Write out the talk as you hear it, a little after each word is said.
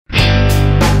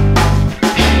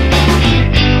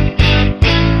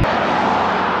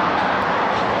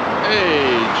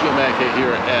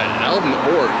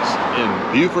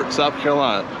Beaufort, South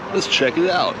Carolina. Let's check it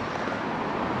out.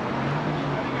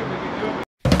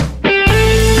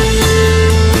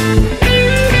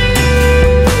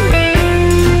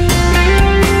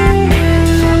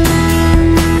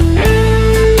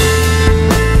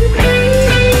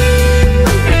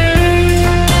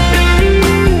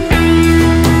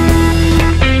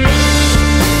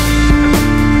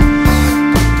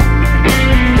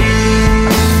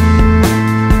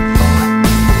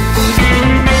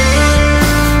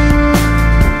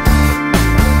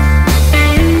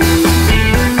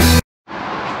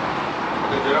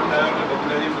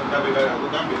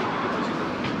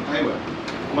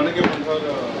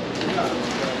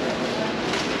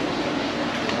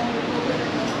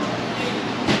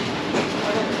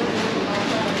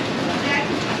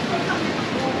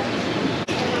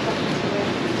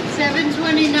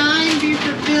 $7.29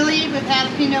 Beaufort Philly with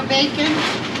jalapeno bacon.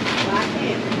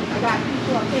 I got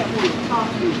people up there who talk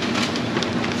to you.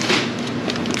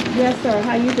 Yes, sir.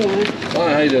 How you doing?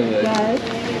 Hi, how you doing today? Good.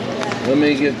 Let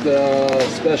me get the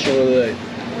special of the day.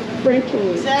 French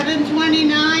food.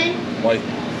 $7.29. White.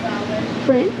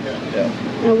 French? Yeah.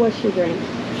 And what's your drink?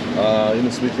 Give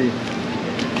me sweet tea.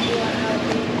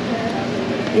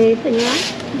 Anything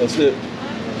else? That's it.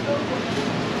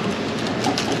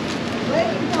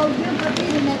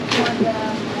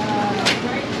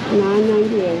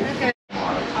 $9.98.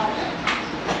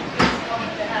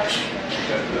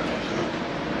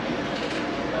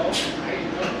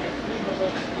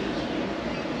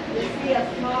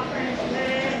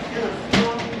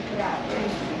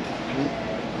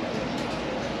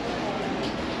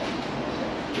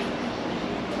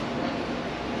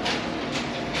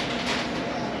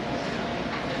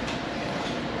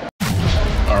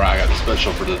 Alright, I got the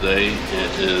special for today.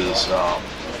 It is the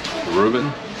Reuben.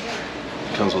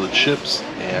 It comes with the chips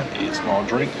and a small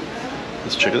drink.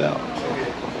 Let's check it out.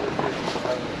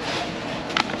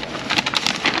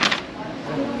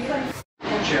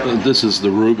 This is the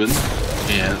Reuben,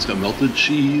 and it's got melted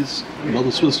cheese,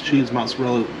 melted Swiss cheese,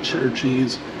 mozzarella, cheddar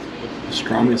cheese,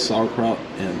 pastrami, sauerkraut,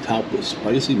 and topped with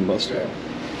spicy mustard.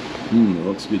 It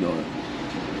looks good on it.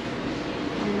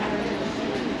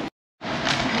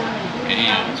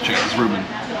 And let's check this Reuben.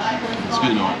 It's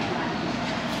good on it.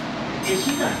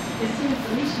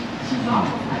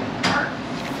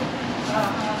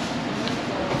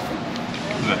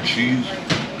 We got cheese,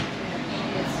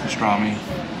 pastrami,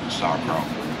 sauerkraut.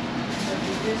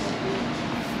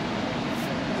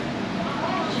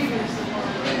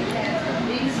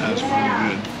 That's real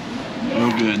good.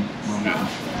 Real good. Real good.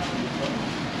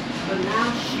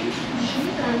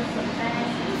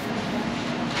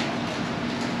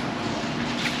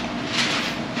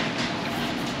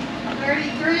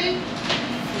 $33.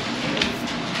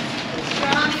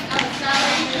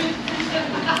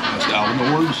 That's ALVIN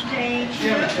ORD'S,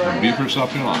 Beaufort,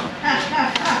 South Carolina.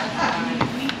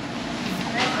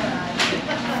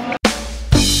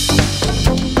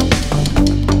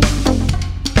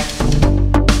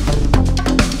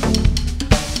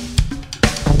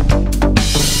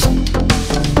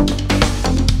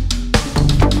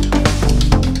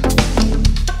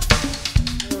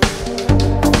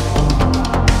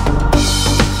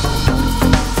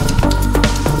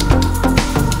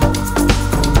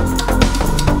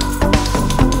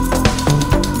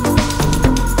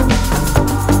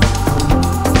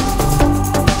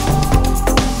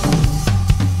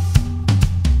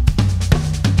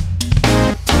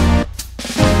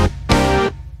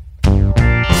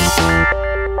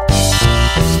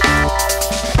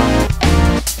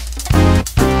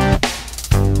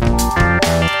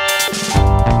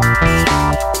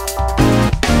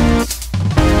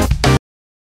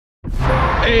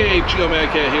 Hey, Chico Man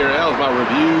Cat here. That was my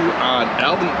review on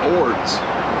ALVIN ORD'S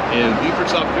in Beaufort,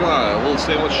 South Carolina. A little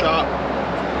sandwich shop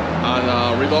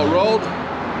on Revolt Road.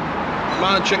 Come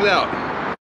on and check it out.